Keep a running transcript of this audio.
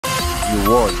You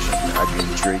watch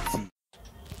Adventure TV.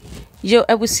 Yo,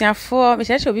 abusiafo, me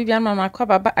cheche obi bia mama kwa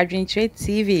baba Adventure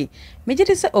TV. Me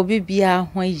je se obi bia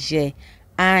ho ye.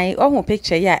 Ai, ohu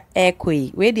picture ya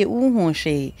ekoi, we de unhu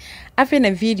hwe. Afi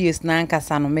na videos na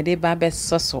nkasa no me de ba be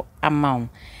soso amaw.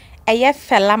 Eye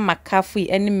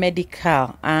Fellamakafui any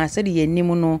Medikal. Said ye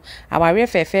nimu no. Aware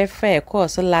fe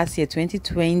course last year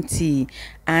 2020.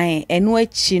 Enu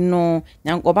echi no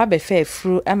nyankoba be fe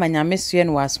fru ama nyame sue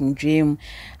no asumdwem.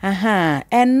 Aha,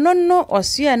 no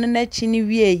osue no na chi ni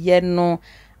wie ye no.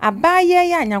 Abaye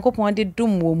ya nyankopon de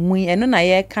dum wo mu eno na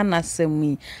ye ka na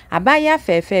sami. Abaye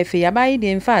fe abaye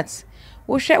de in fact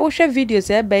wohwe videos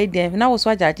e bai dem na wo so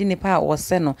ajaje nipa wo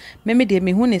se no meme de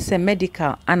me hu ne se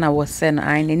medical ana wo se no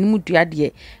an nanim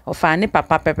duade ofa ne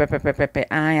papa pepepepepe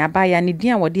an abaya ne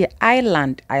dia wo de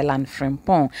island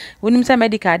Frimpong wonim se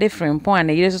medical de Frimpong an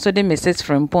yire so de Mrs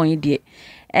Frimpong de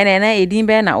ene na edin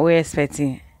be na we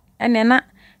expecting ene na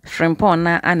Frimpong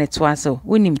na aneto aso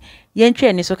wonim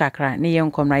yentwe ni so kakra ne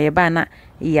yenkomra ye ba na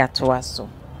yato aso.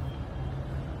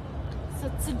 So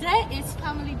today is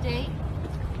family day.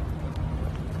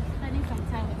 Spending some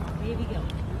time with my baby girl.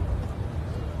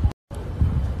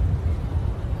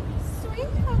 Sweet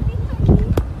puppy.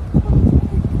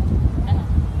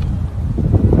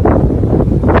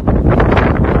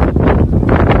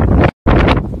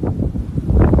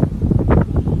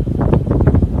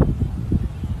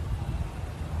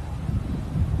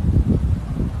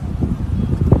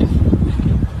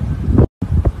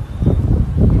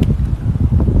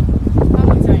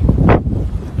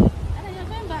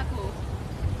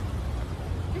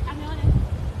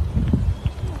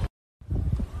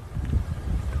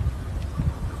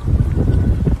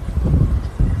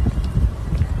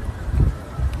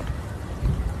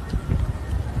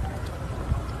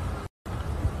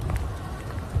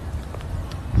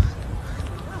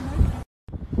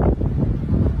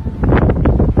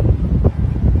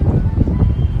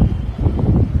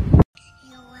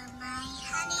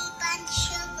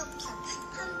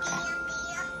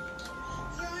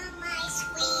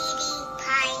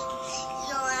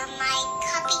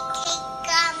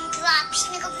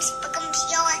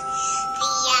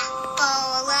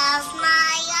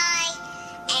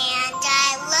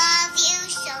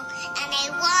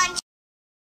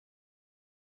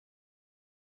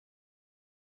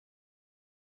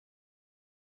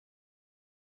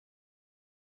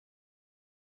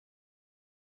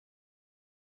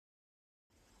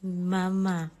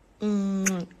 Mama,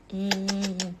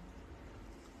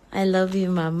 I love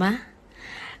you, Mama.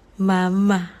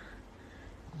 Mama,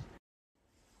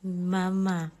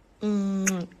 Mama,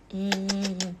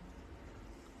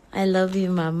 I love you,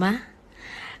 Mama.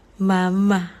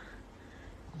 Mama,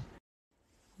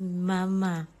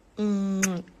 Mama,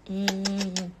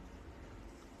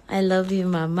 I love you,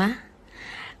 Mama.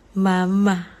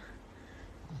 Mama.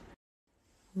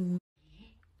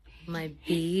 My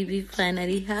baby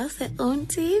finally has her own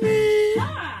TV.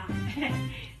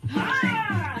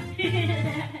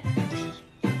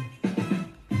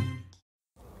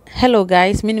 Hello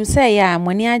guys, minim say ya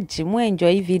money aji mo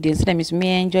enjoy videos let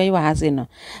me enjoy what has no.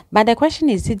 But the question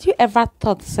is, did you ever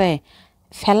thought say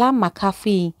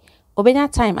Fellamakafui obenya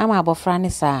time ama abofra ne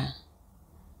sa?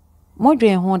 Mo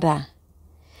dwen ho da.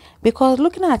 Because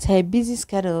looking at her busy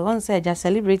schedule, one say just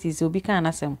celebrities will be kind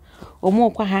of some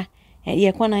omo kwa ha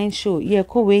ye kwa nine show ye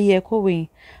ko we.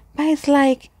 But it's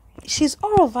like she's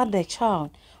all over the child.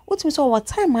 What me so what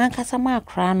time man kasa ma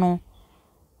akra no.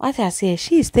 What I say,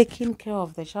 she is taking care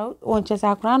of the child or just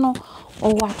akra no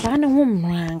or akra no home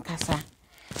ran kasa.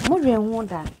 Mo dwen ho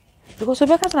da. Because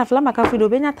obeka na Fellamakafui do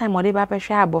benya time ode ba hwe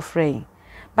abofra.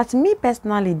 But me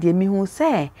personally, dear me who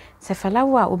say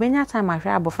Felawa obenya time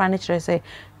ahwe abofra ne kire say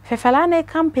Fefela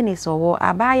companies or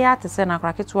abaya to send a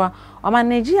cracketwa or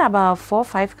manage about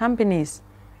 4-5 companies.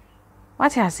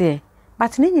 What I say?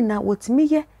 But nini na what me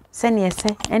ye send ye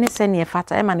say any send ye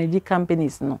fata e manage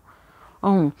companies no.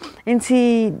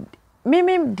 Inti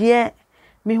me dear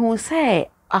me who say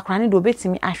akrani do beti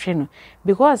me ahwe no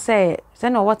because say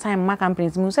send what time my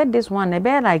companies me said this one e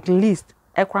be like least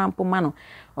e crampo mano.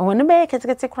 Or no be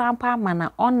ketekete crampa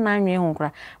mana on na nwe ho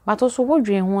kra but also wo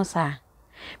dwen ho sa.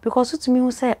 Because to me who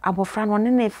say abofra no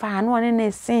ne fa no ne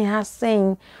sin ha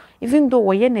sin even though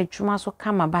we ye na twuma so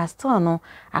kama but still no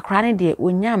akra ne de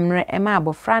onyamre e ma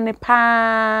abofra ne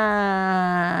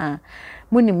pa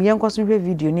munim yenkoso hwe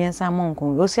video ni ensa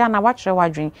monko o si ana watchre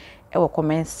wadwen e wo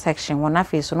comment section wona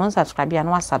face so no subscribe ya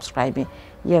no subscribe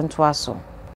ye nto aso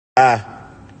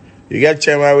You get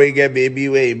Chema way, get baby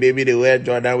way, baby the way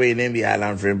Jordan way name the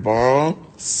Island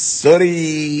Frimpong.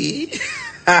 Sorry.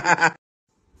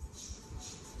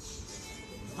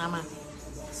 Mama.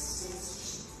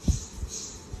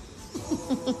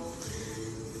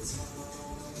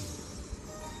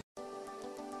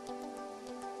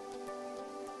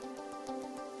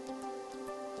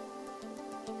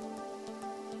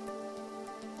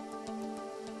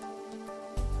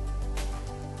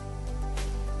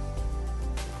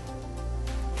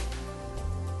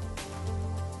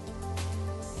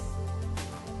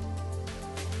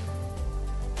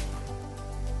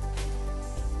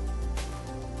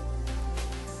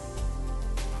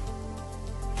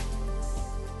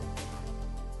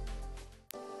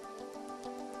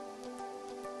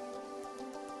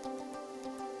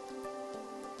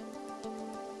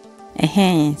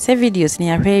 Say videos ni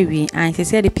ahwe and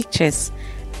say the pictures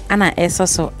ana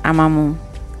so amamu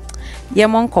ye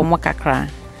mon komo kakra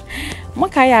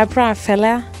moka ya pra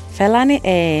fella ni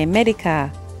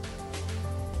medical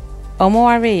omo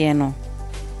ware ye no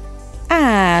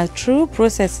true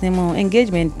process ni mo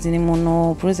engagement ni mo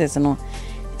no process no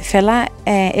fella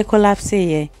e collapse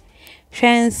ye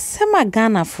hwen sema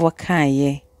Ghana fo kan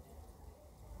ye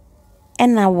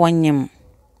ena wonyem.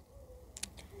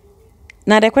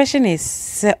 Now the question is,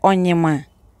 se onyema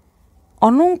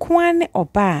ono nkoa ne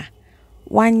oba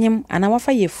wanyem ana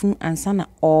wafa yefunu ansa na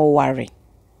all worry.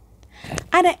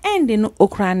 At the end no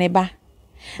okra ne ba.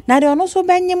 Na de ono so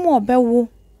banyem obewo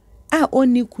a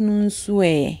oni kunu nso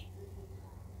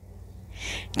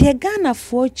De Ghana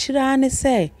fo chira ne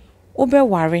se obe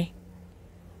worry.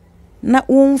 Na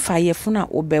wonfa yefunu a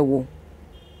obewo.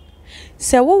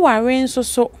 Se wo worry nso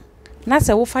so na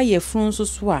se wo fa yefunu nso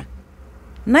so a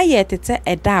na ye tete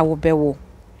eda wo bewo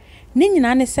ni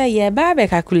nyina ne say ye ba be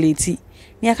calculate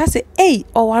ni aka say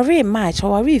oware March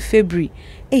oware February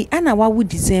ana wawu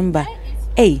December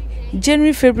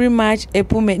January February March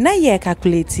April May na ye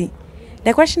calculate.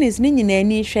 The question is ni nyina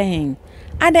ani hwe hen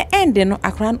at the end no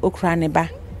akran okra ne ba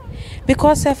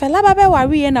because if Fella be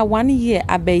worry na 1 year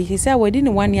abai he say we di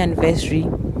 1 year anniversary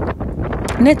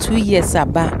na 2 years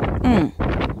aba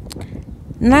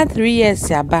not 3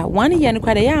 years aba 1 year no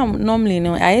kwade yam normally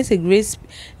no I say grace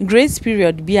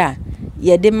period bia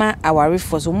ye de ma aware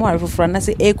for so mo aware for na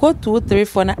say eko 2 3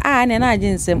 4 na na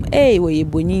agensem we ye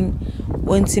bonin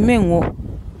wontime nwo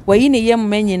wayi ne yem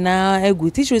manyina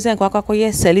egu teacher say kwakwa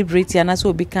ye celebrate ya na so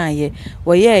obi kan ye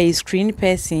we ye screen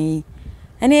person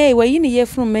ene wayi ne ye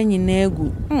funu manyina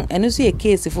egu eno so ye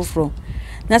case foforo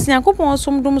na Nyankopon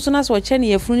som dum so na so che ne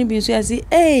yefunu ni bi so yasi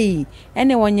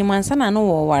ene wonyemansa na no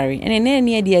wo ware ene na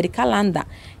ne de calendar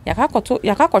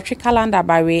yakakotwe calendar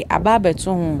bawe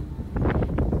ababeto ho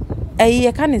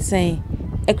ye ka ne sen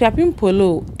ekrapim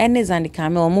polo ene zandika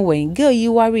me omo wen girl yi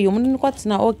ware yo mun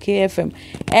kwatena okay fm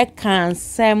kan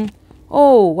sem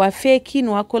wa fake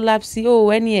no collapse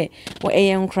ene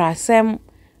ye nkra sem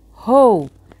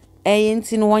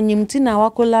enti no wanyimti na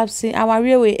wa collapse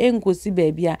aware we enkosi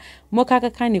baabia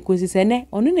mokaka ne kosi se ne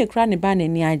onu ne kra ne ba na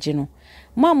ni age no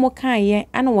ma mokan ye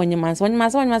ana wanyimansa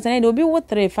ne obi wo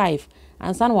 35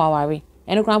 ansa na waware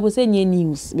ene kra bo se nye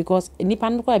news because nipa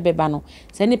no ko ebeba no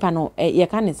se nipa no ye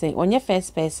ka ne se onye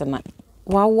first person na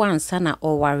wa ansa na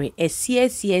oware esi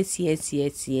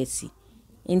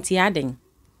enti aden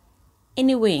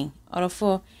anyway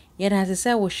orofo yet as I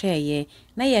say wo share ye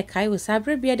na ye kai wo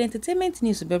sabre bia entertainment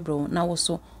news bebro na wo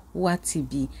so what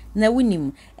be na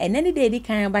wunim enani de di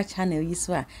kan ba channel yi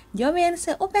so a yo me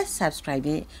say obe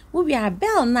subscribe wo bia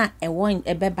bell na e won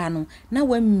e beba no na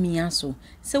wa mmia so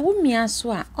se wo mmia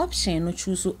so a option no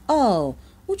choose all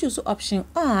wo choose option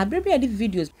abre bia di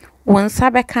videos won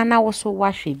sabe kana wo so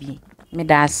wa hwe bi me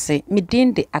da se me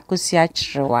din de akosia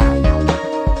kirewa